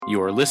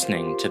You are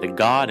listening to the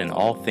God in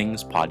All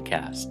Things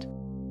podcast.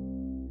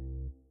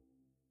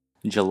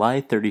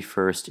 July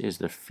 31st is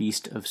the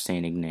feast of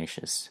St.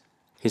 Ignatius.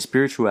 His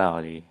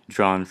spirituality,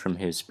 drawn from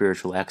his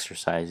spiritual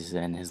exercises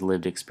and his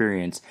lived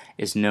experience,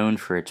 is known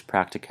for its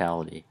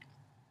practicality.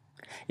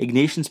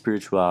 Ignatian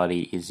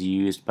spirituality is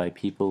used by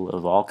people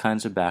of all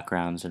kinds of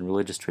backgrounds and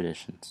religious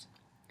traditions.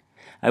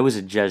 I was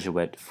a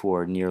Jesuit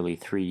for nearly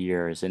 3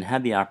 years and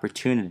had the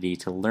opportunity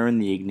to learn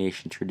the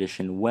Ignatian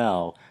tradition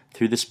well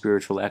through the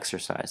spiritual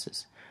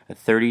exercises, a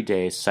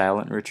 30-day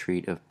silent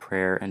retreat of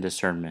prayer and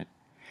discernment,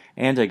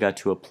 and I got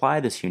to apply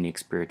this unique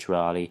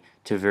spirituality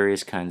to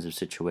various kinds of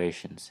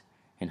situations,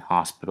 in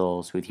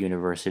hospitals, with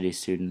university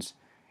students,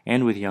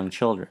 and with young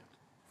children.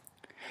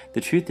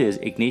 The truth is,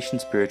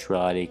 Ignatian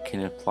spirituality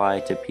can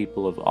apply to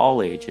people of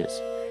all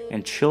ages,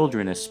 and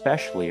children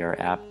especially are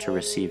apt to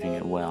receiving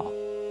it well.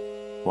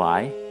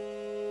 Why?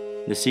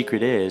 The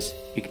secret is,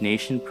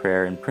 Ignatian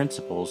prayer and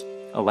principles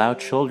allow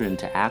children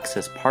to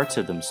access parts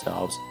of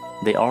themselves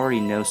they already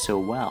know so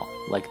well,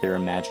 like their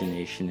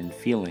imagination and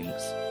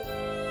feelings.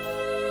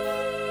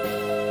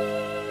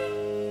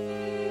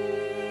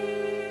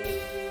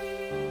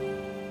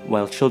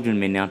 While children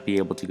may not be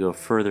able to go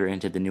further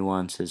into the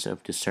nuances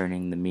of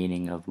discerning the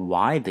meaning of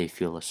why they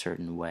feel a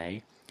certain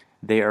way,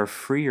 they are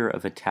freer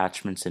of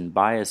attachments and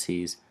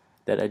biases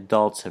that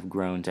adults have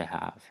grown to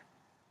have.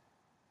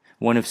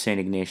 One of St.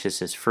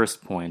 Ignatius's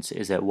first points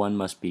is that one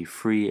must be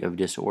free of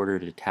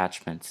disordered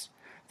attachments,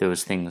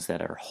 those things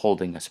that are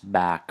holding us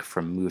back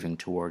from moving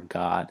toward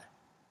God.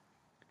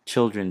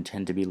 Children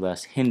tend to be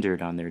less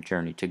hindered on their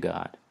journey to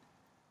God.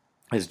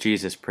 As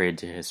Jesus prayed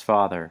to his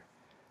Father,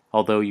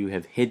 "Although you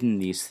have hidden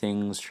these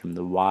things from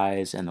the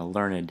wise and the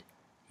learned,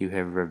 you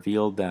have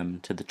revealed them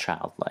to the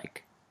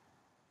childlike."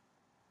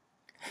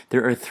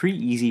 There are 3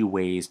 easy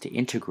ways to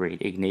integrate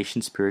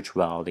Ignatian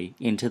spirituality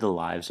into the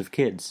lives of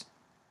kids.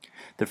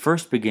 The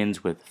first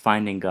begins with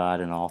finding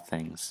God in all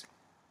things.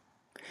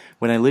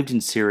 When I lived in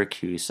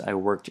Syracuse, I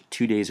worked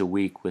 2 days a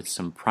week with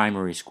some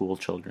primary school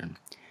children.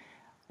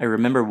 I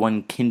remember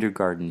one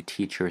kindergarten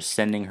teacher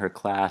sending her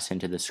class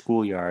into the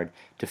schoolyard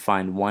to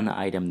find one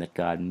item that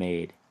God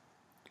made.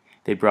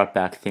 They brought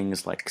back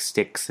things like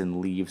sticks and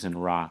leaves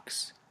and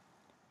rocks.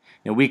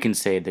 Now we can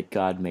say that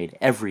God made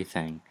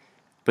everything,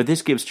 but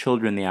this gives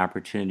children the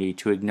opportunity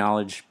to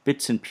acknowledge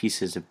bits and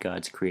pieces of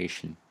God's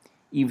creation,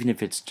 even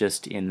if it's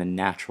just in the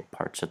natural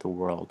parts of the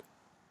world.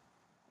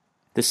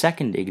 The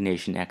second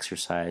Ignatian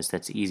exercise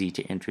that's easy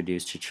to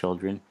introduce to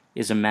children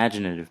is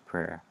imaginative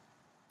prayer.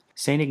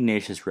 St.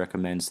 Ignatius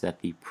recommends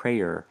that the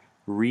prayer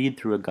read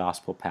through a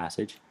gospel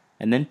passage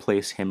and then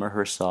place him or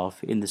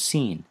herself in the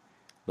scene,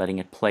 letting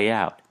it play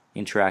out,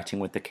 interacting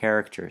with the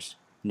characters,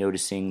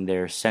 noticing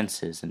their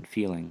senses and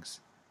feelings.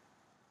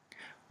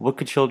 What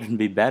could children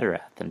be better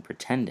at than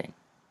pretending?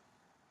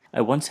 I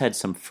once had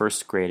some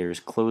first graders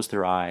close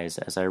their eyes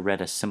as I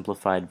read a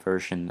simplified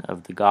version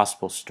of the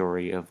gospel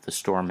story of the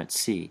storm at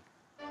sea.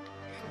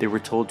 They were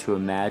told to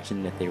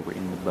imagine that they were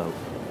in the boat.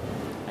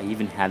 I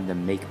even had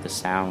them make the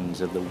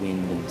sounds of the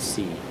wind and the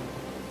sea.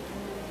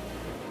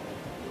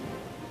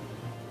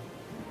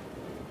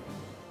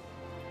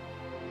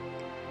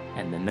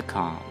 And then the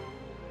calm.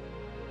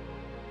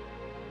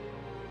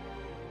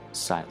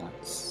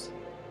 Silence.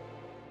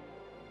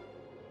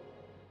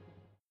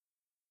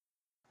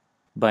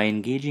 By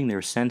engaging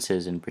their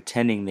senses and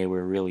pretending they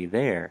were really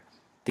there,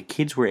 the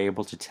kids were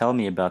able to tell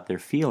me about their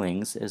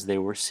feelings as they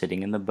were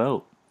sitting in the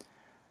boat.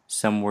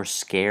 Some were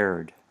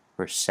scared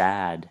or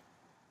sad,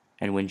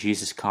 and when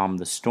Jesus calmed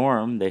the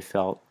storm, they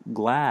felt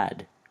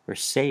glad or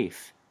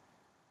safe.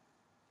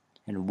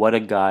 And what a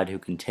God who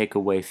can take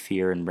away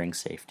fear and bring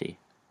safety.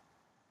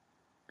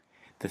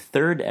 The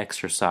third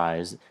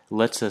exercise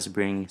lets us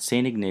bring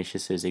St.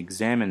 Ignatius's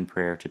Examen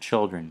prayer to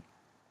children.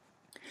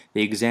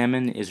 The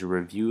Examen is a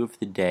review of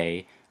the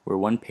day where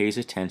one pays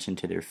attention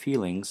to their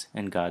feelings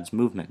and God's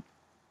movement.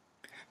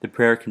 The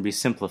prayer can be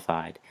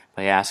simplified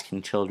by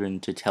asking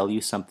children to tell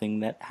you something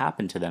that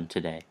happened to them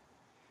today,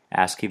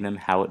 asking them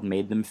how it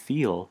made them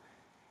feel,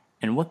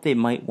 and what they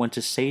might want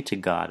to say to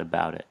God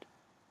about it.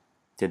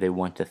 Do they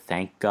want to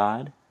thank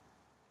God,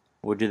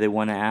 or do they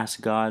want to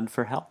ask God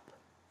for help?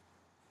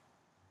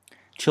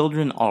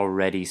 Children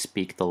already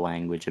speak the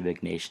language of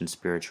Ignatian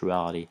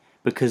spirituality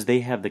because they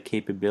have the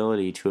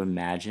capability to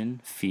imagine,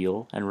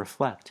 feel, and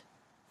reflect.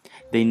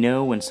 They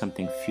know when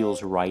something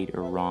feels right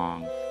or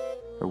wrong,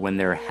 or when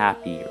they're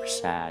happy or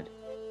sad.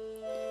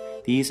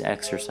 These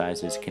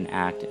exercises can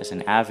act as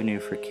an avenue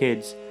for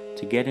kids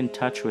to get in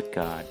touch with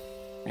God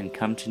and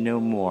come to know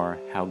more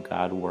how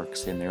God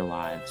works in their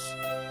lives.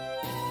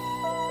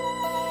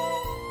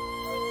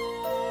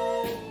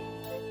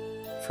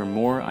 For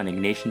more on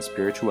Ignatian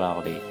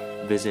spirituality,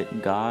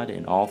 visit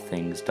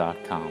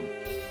godinallthings.com.